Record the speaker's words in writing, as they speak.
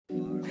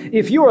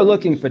If you are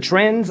looking for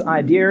trends,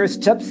 ideas,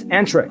 tips,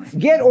 and tricks,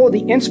 get all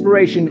the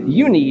inspiration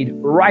you need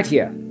right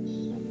here.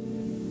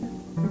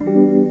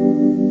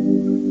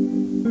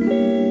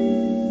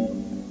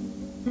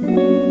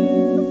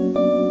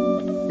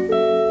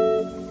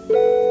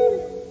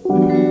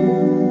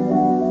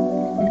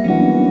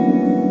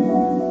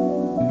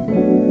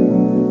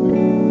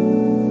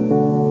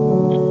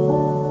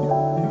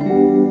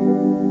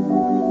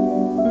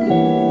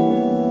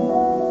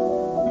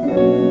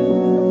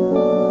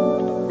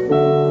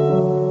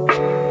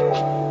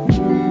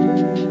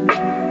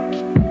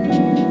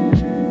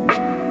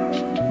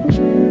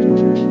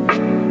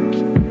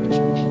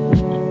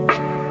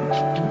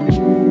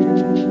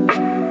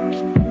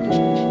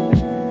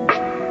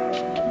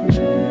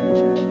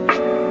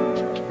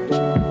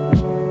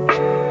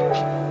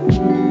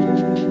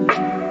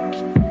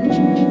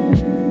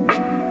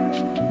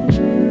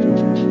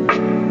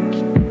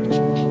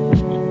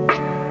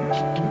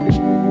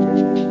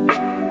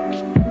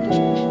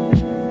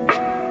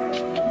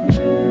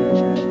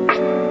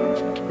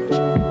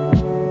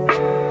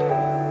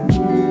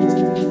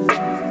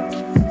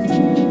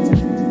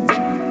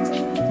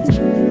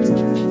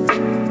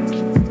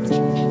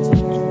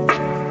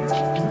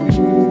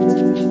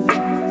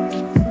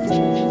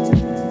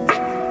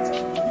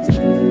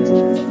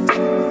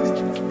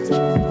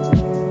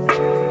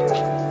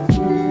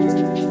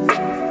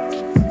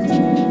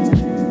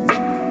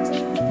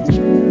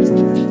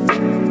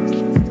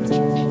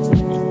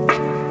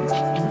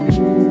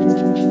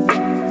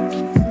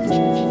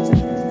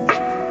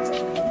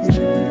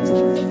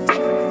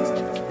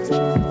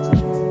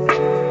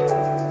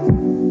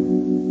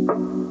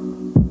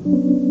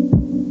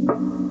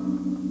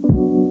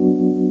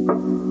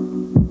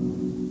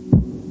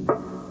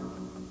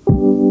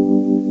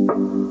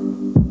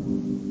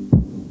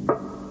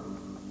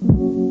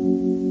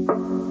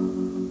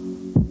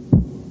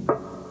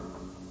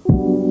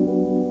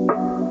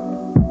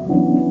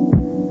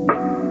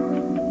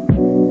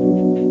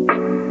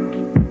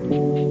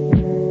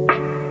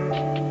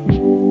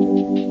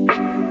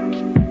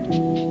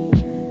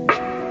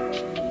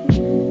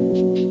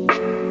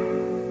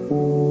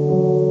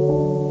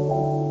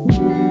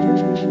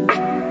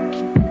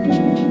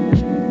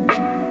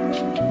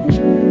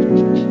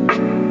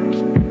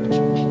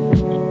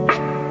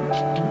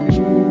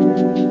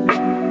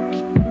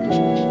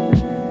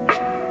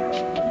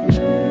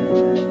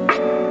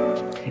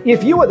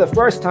 If you are the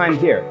first time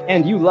here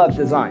and you love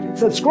design,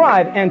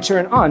 subscribe and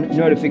turn on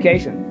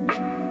notifications.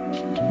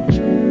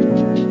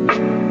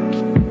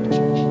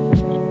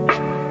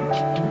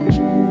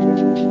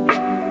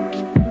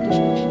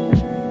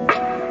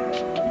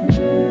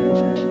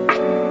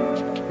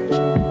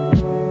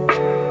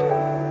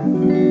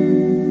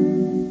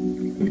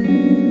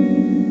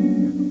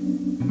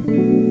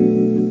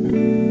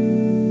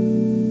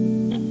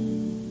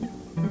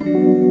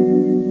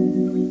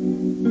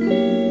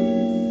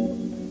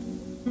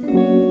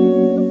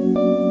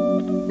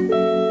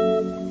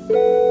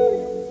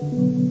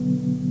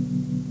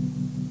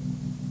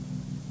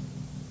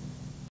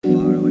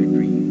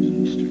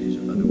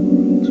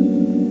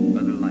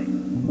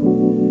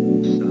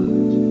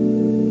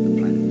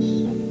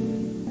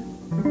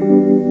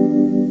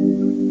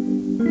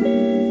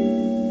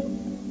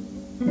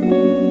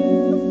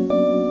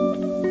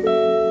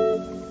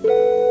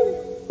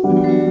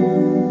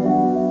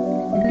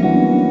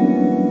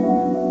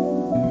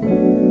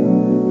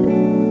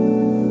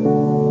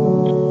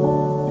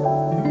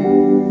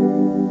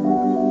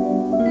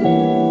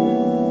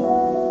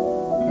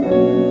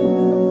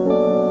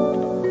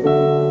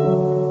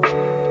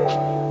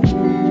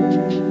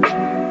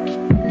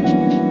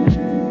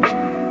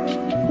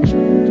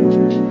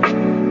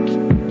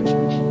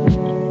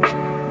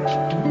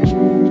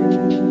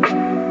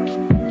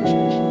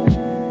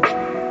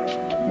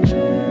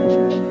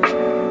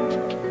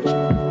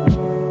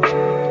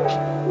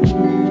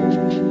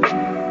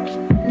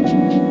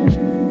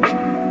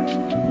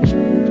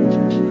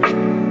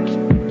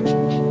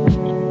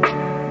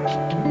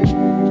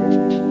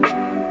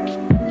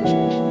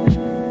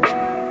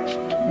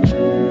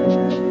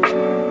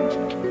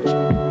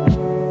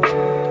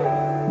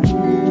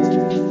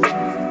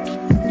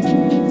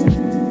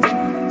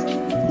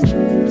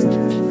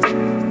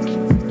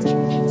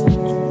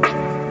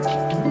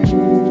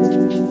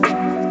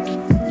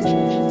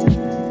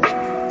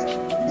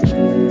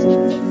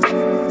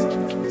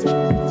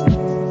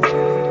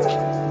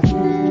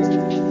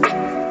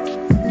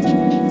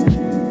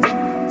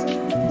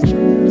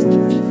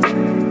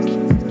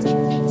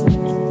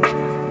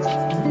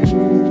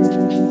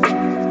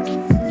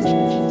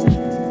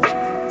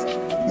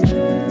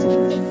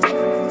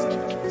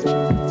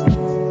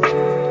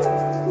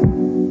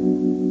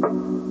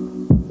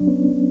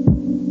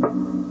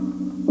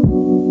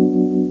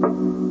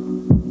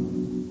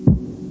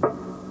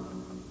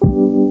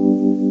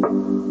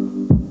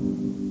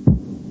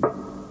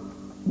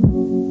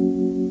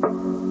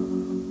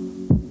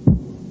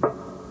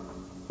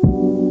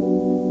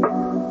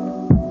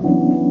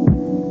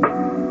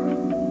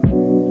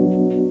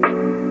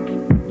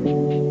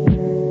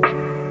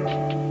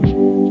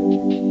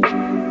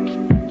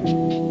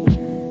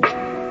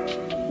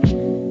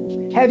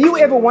 Have you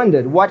ever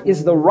wondered what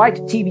is the right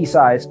TV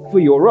size for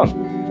your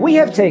room? We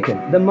have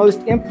taken the most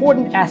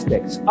important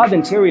aspects of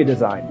interior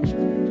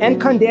design and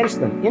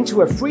condensed them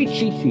into a free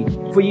cheat sheet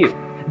for you.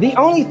 The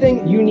only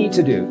thing you need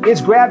to do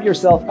is grab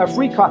yourself a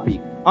free copy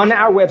on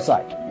our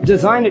website,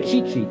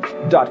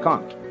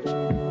 designercheatsheet.com.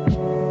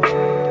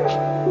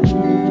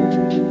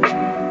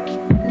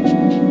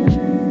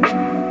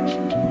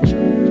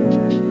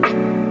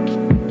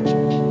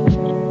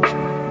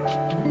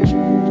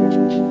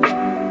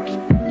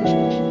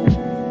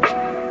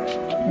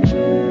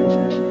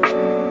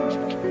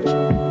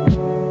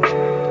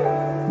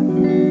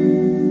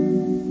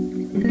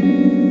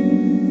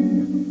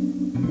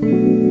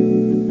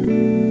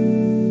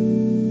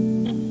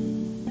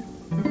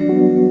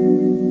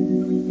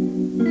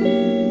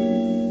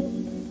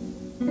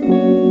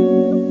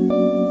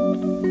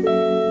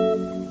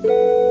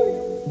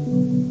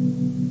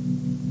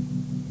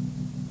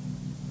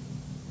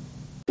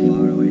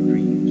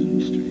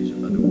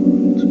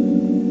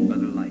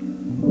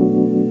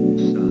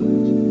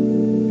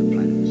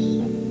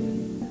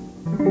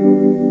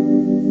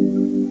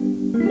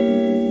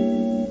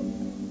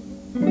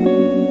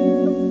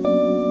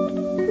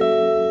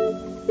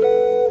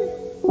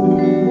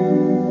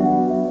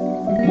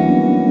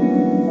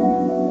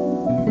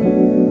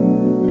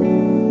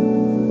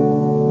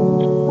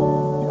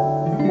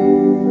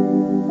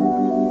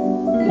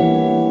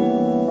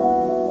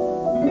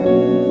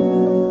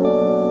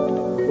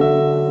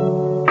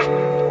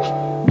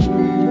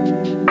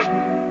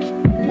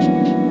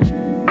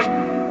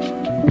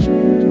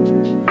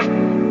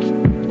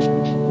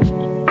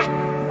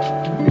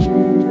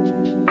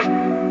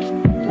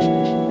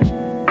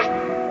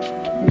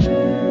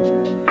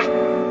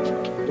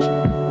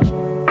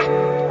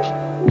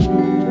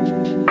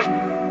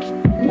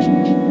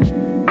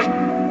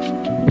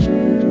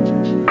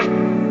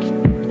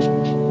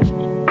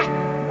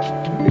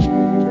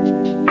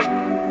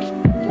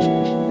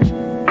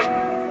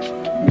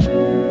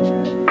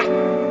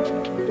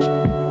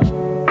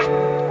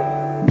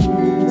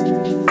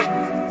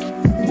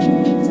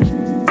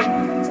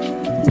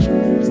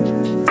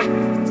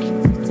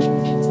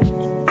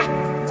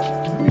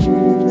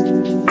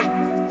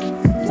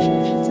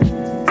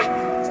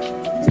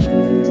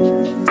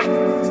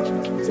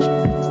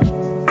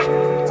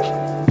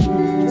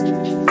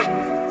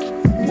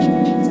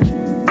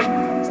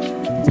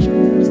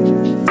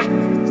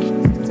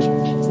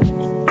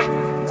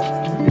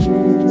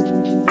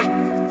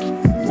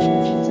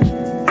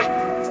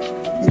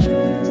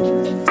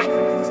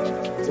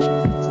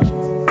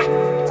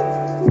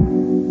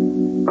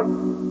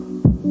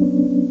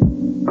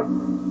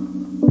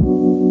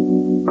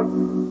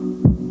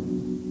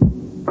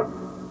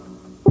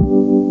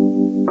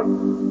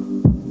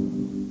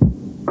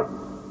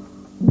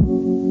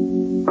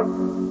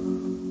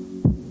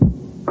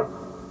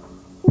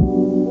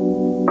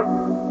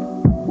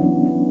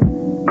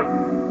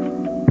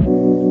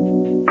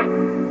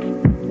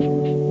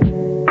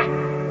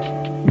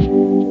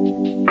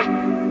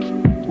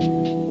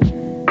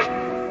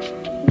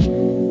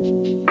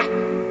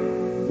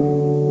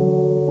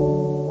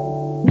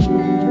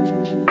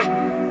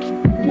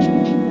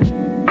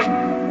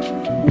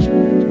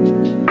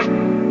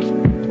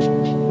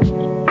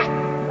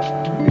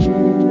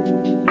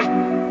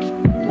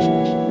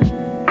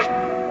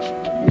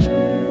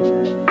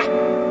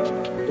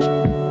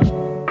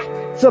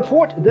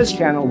 Support this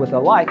channel with a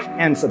like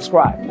and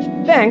subscribe.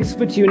 Thanks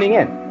for tuning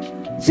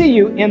in. See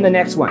you in the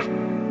next one.